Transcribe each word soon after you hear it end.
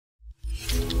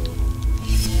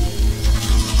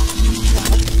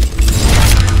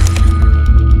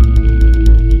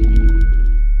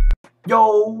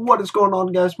What is going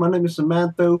on, guys? My name is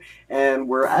Samantha, and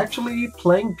we're actually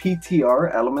playing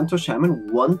PTR Elemental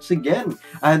Shaman once again.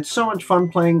 I had so much fun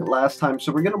playing last time,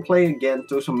 so we're gonna play again,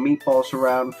 throw some meatballs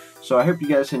around. So I hope you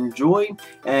guys enjoy,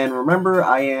 and remember,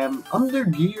 I am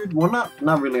under-geared. Well,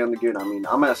 not really under-geared. I mean,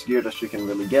 I'm as geared as you can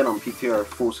really get on PTR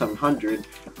full 700,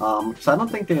 because I don't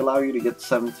think they allow you to get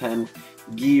 710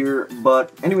 gear.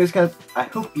 But anyways, guys, I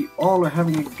hope you all are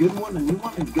having a good one, and you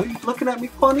want to go, you looking at me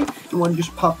funny, you want to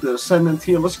just pop the ascendant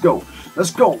here. Let's go,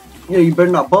 yeah, you better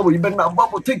not bubble,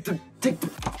 take the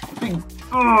big,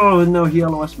 oh no, he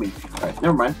LOS me. Alright,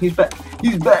 never mind, he's back,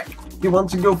 he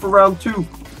wants to go for round two,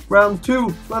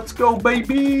 let's go,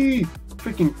 baby.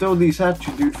 Freaking throw these at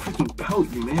you, dude. Freaking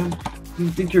pelt you, man. Where do you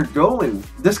think you're going?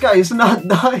 This guy is not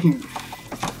dying.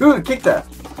 Ooh, kick that.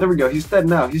 There we go, he's dead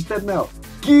now,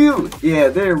 Kill! Yeah,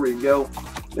 there we go.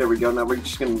 Now we're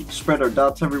just gonna spread our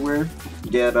dots everywhere.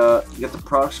 Get the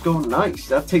procs going. Nice.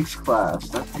 That takes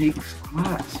class.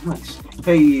 Nice.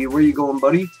 Hey, where you going,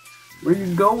 buddy? Where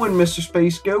you going, Mr.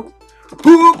 Space Goat?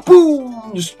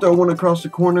 Boom! Just throw one across the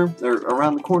corner or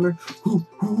around the corner.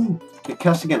 Okay,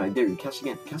 cast again. I dare you. Cast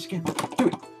again. Do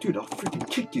it, dude. I'll freaking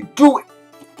kick you. Do it.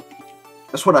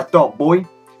 That's what I thought, boy.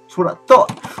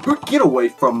 Get away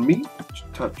from me.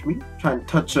 Touch me. Try and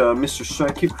touch Mr.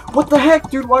 Strike here. What the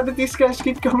heck, dude? Why did these guys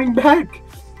keep coming back?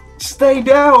 Stay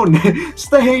down.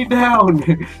 Stay down.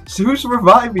 So who's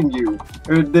reviving you?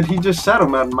 Or did he just shadow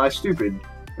mount? Am I stupid?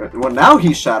 Well, now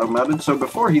he's shadow mounted, so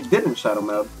before he didn't shadow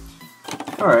mount.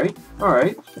 Alright.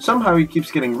 Somehow he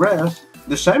keeps getting res.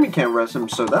 The Shammy can't res him,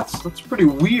 so that's pretty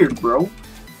weird, bro.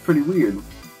 Pretty weird.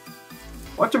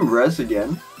 Watch him res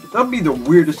again. That'd be the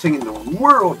weirdest thing in the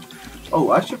world.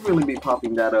 Oh, I should really be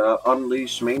popping that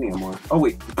Unleash Mania more. Oh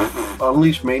wait,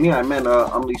 Unleash Mania? I meant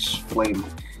Unleash Flame.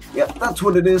 Yep, that's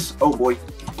what it is. Oh boy,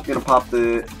 gonna pop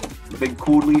the big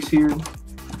coolies here.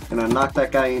 Gonna knock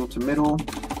that guy into middle.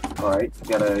 Alright,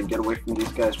 gotta get away from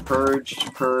these guys. Purge.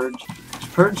 Does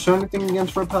Purge show anything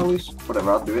against repellies?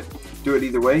 Whatever, I'll do it. Do it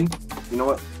either way. You know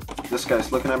what? This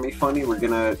guy's looking at me funny. We're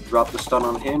gonna drop the stun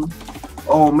on him.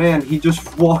 Oh man, he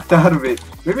just walked out of it.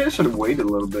 Maybe I should have waited a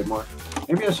little bit more.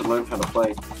 Maybe I should learn how to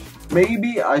play.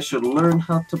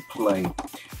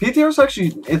 PTR is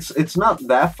actually, it's not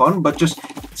that fun, but just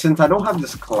since I don't have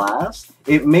this class,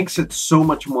 it makes it so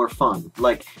much more fun.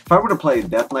 Like, if I were to play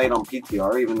Death Knight on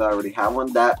PTR, even though I already have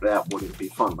one, that wouldn't be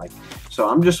fun. Like, so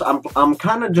I'm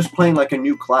kind of just playing like a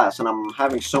new class, and I'm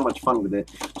having so much fun with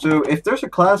it. So if there's a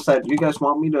class that you guys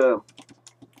want me to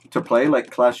play,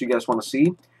 like class you guys want to see,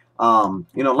 you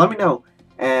know, let me know.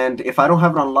 And if I don't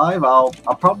have it on live, I'll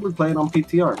probably play it on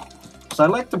PTR. So I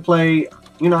like to play,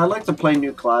 you know, I like to play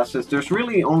new classes. There's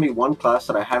really only one class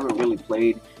that I haven't really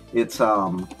played. It's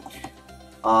Windwalker.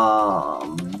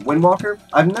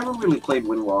 I've never really played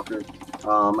Windwalker.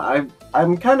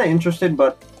 I'm kind of interested,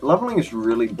 but leveling is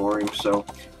really boring. So,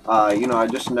 you know, I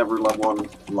just never level on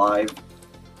live,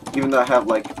 even though I have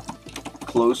like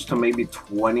close to maybe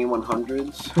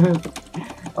 2100s.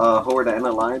 Horde and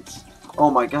Alliance. Oh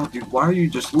my god, dude, why are you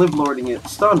just live lording it?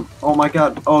 Stun! Oh my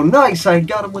god. Oh, nice! I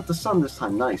got him with the stun this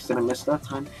time. Nice. Didn't miss that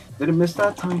time.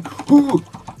 Ooh!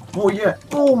 Oh yeah.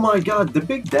 Oh my god, the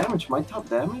big damage. My top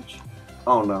damage?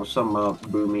 Oh no, some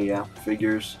boomy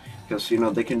figures. Because, you know,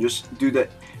 they can just do that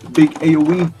big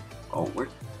AoE. Oh, where?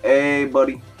 Hey,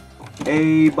 buddy.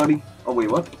 Oh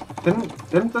wait, what?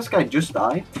 Didn't this guy just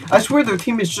die? I swear their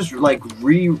team is just like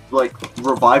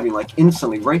reviving like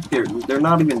instantly right there. They're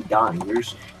not even dying. They're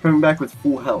just coming back with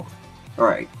full health.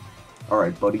 Alright,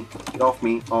 buddy. Get off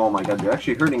me. Oh my god, you're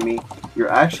actually hurting me.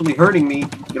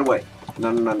 Get away.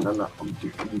 No. Oh,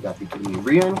 dude, you gotta be kidding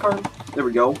me. Reincarn? There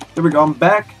we go. I'm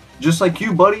back. Just like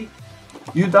you, buddy.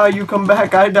 You die, you come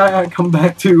back. I die, I come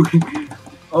back too.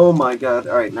 Oh my god.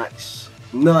 Alright, nice.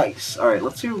 Alright,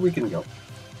 let's see where we can go.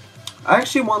 I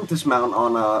actually want this mount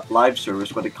on a live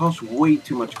service, but it costs way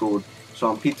too much gold. So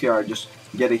on PTR, I just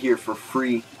get it here for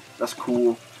free. That's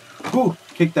cool. Ooh,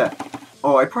 kick that.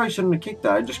 Oh, I probably shouldn't have kicked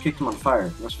that. I just kicked him on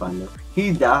fire. That's fine though.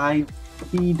 He died.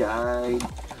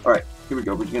 Alright, here we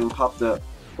go. We're gonna pop the...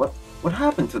 What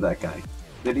happened to that guy?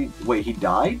 Wait, he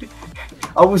died?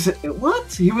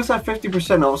 What? He was at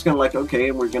 50%. I was gonna like, okay,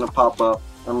 we're gonna pop a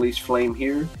Unleash Flame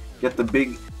here. Get the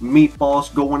big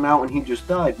meatballs going out, and he just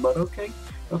died. But okay.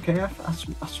 Okay, I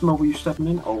smell where you're stepping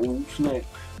in. Oh snap.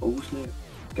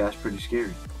 Guy's pretty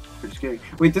scary.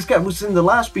 Wait, this guy was in the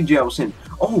last BG I was in.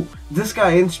 Oh, this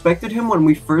guy inspected him when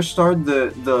we first started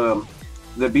the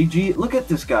BG. Look at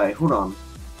this guy. Hold on.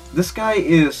 This guy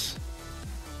he's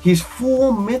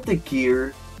full mythic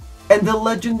gear and the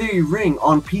legendary ring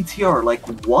on PTR. Like,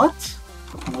 what?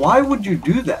 Why would you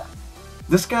do that?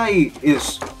 This guy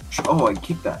is... Oh, I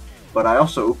kicked that. but I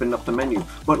also opened up the menu.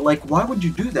 But like, why would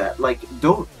you do that? Like,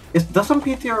 doesn't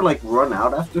PTR like run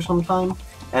out after some time,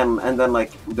 and then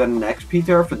like the next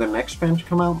PTR for the next expansion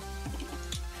come out?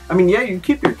 I mean, yeah, you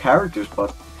keep your characters,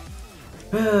 but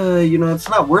you know, it's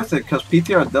not worth it because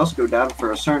PTR does go down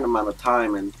for a certain amount of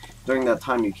time, and during that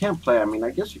time you can't play. I mean,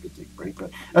 I guess you could take a break,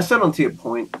 but I still don't see a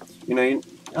point. You know,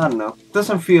 I don't know. It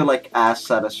doesn't feel like as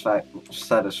satisfaction.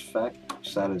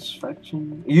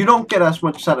 You don't get as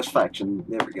much satisfaction.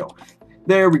 There we go.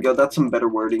 There we go. That's some better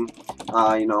wording.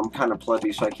 You know, I'm kind of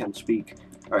bloody, so I can't speak.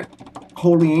 All right,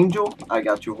 Holy Angel, I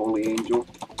got you, Holy Angel.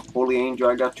 Holy Angel,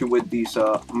 I got you with these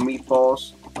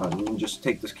meatballs. Let me just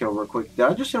take this kill real quick. Did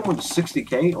I just hit him with a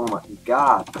 60k? Oh my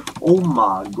god. Oh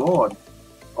my god.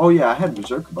 Oh yeah, I had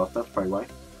Berserker buff. That's probably why.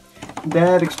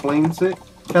 That explains it.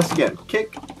 Test again.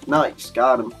 Kick. Nice.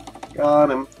 Got him.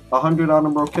 Got him. 100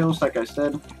 honorable kills, like I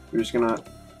said. We're just gonna...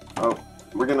 Oh,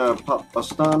 we're gonna pop a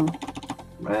stun.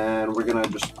 And we're gonna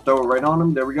just throw it right on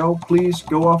him. There we go. Please,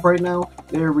 go off right now.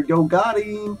 There we go. Got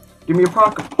him. Give me a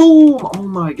proc. Boom! Oh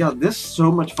my god, this is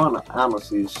so much fun.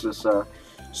 Honestly, it's just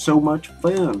so much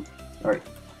fun. Alright,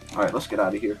 let's get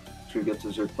out of here. Should we get to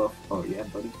Zerk buff? Oh yeah,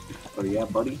 buddy. Oh yeah,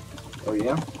 buddy. Oh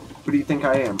yeah. Who do you think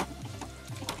I am?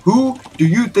 Who do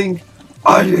you think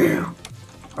I am?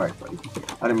 Alright, buddy.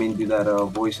 I didn't mean to do that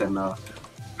voice and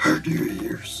hurt your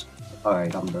ears.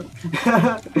 Alright, I'm done.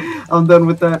 I'm done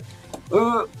with that.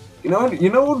 You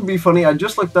know what would be funny? I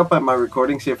just looked up at my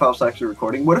recording, see if I was actually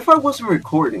recording. What if I wasn't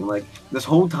recording? Like, this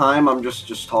whole time I'm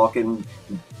just talking,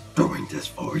 doing this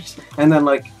voice. And then,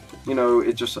 like, you know,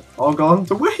 it just all gone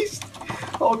to waste.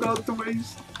 All gone to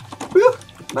waste. Whew.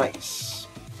 Nice.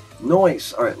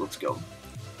 Nice. Alright, let's go.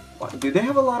 Do they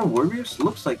have a lot of warriors?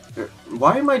 Looks like...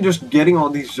 Why am I just getting all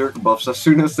these Zerk buffs as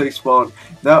soon as they spawn?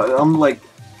 I'm like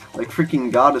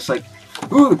freaking goddess, like...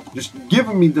 Ooh, just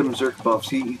giving me them Zerk buffs.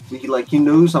 He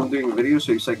knows I'm doing a video,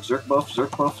 so he's like, Zerk buff,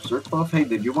 Zerk buff, Zerk buff. Hey,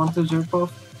 did you want the Zerk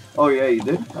buff? Oh yeah, you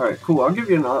did. All right, cool. I'll give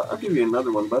you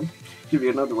another one, bud. Give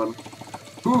you another one.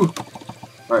 Ooh.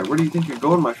 All right, where do you think you're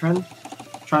going, my friend?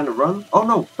 Trying to run? Oh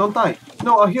no, don't die.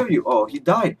 No, I'll heal you. Oh, he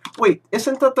died. Wait,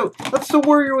 isn't that that's the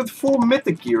warrior with full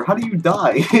mythic gear? How do you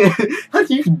die? How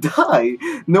do you die?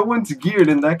 No one's geared,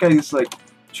 and that guy's like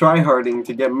tryharding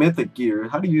to get mythic gear.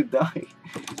 How do you die?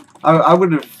 I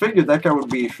would have figured that guy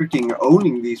would be freaking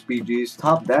owning these BGs,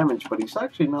 top damage, but he's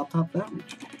actually not top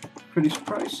damage. Pretty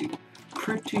surprising.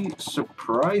 Pretty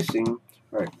surprising.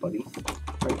 Alright, buddy.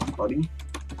 Alright, buddy.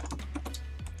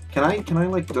 Can I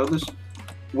like throw this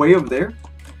way over there?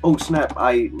 Oh snap,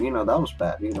 you know, that was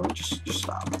bad. You know, just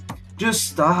stop.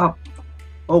 Just stop.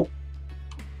 Oh.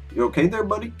 You okay there,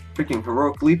 buddy? Freaking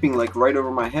heroic leaping like right over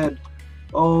my head.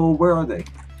 Oh, where are they?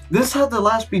 This is how the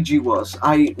last BG was.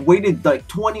 I waited like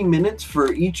 20 minutes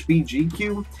for each BG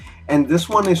queue, and this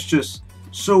one is just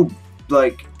so,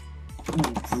 like,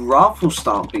 raffle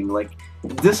stomping. Like,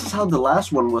 this is how the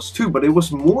last one was too, but it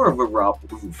was more of a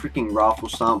freaking raffle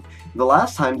stomp. The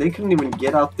last time, they couldn't even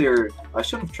get out their... I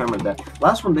should have tremored that.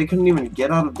 Last one, they couldn't even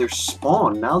get out of their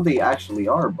spawn. Now they actually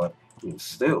are, but I mean,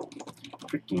 still.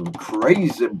 Freaking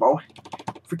crazy, boy.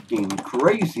 Freaking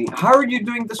crazy. How are you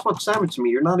doing this much damage to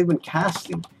me? You're not even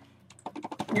casting.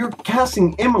 You're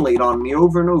casting Immolate on me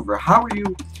over and over. How are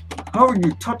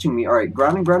you touching me? Alright,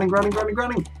 grounding.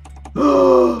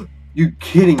 You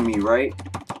kidding me, right?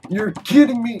 You're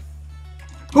kidding me.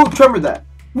 Who tremored that?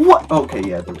 What? Okay,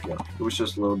 yeah, there we go. It was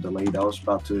just a little delayed. I was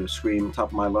about to scream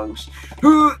top of my lungs.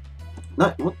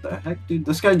 What the heck, dude?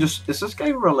 This guy is this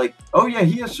guy like, oh yeah,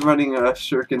 he is running a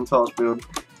Shuriken Toss build.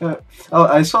 Oh,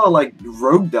 I saw like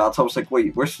rogue dots. I was like,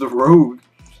 wait, where's the rogue?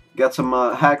 Got some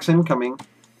hacks incoming.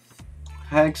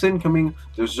 Hacks incoming.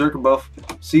 There's Zerker buff.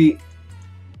 See,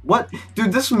 what?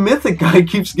 Dude, this mythic guy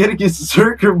keeps getting his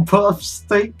Zerker buffs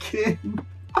taken.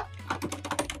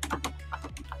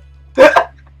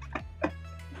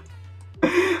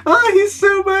 Ah, he's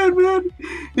so mad, man.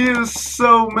 He is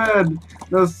so mad.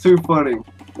 That's too funny.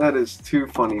 That is too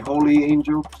funny. Holy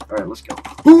Angel. Alright, let's go.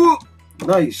 Ooh!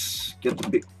 Nice. Get the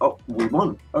big... Oh, we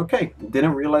won. Okay.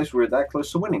 Didn't realize we were that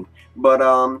close to winning. But,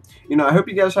 you know, I hope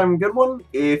you guys are having a good one.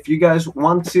 If you guys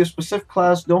want to see a specific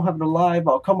class, don't have it live,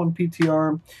 I'll come on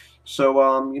PTR.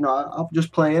 So, you know, I'll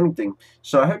just play anything.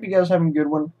 So, I hope you guys are having a good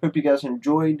one. Hope you guys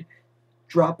enjoyed.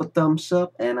 Drop a thumbs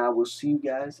up, and I will see you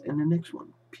guys in the next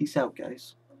one. Peace out,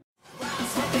 guys.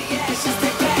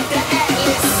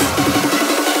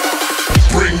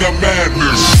 Bring the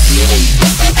madness.